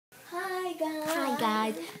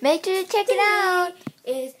guys, make sure to check it out.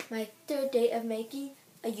 It's my third day of making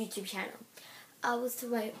a YouTube channel. I was to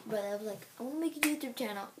my brother, I was like, I want to make a YouTube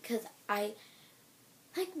channel because I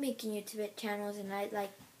like making YouTube channels and I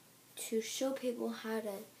like to show people how to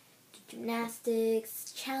do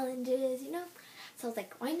gymnastics, challenges, you know. So I was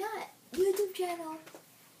like, why not YouTube channel?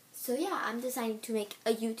 So yeah, I'm deciding to make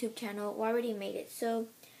a YouTube channel. We already made it, so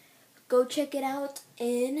go check it out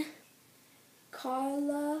in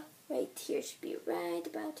Karla. Right here, should be right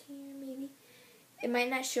about here maybe. It might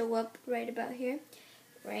not show up right about here.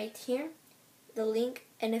 Right here, the link,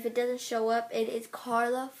 and if it doesn't show up, it is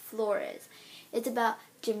Karla Flores. It's about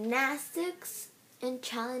gymnastics and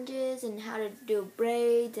challenges and how to do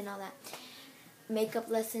braids and all that. Makeup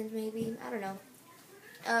lessons maybe, I don't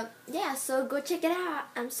know. Yeah, so go check it out.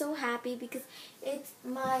 I'm so happy because it's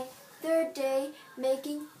my third day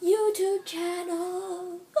making YouTube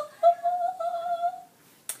channel.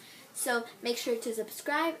 So make sure to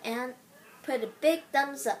subscribe and put a big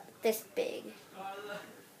thumbs up, this big.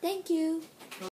 Thank you.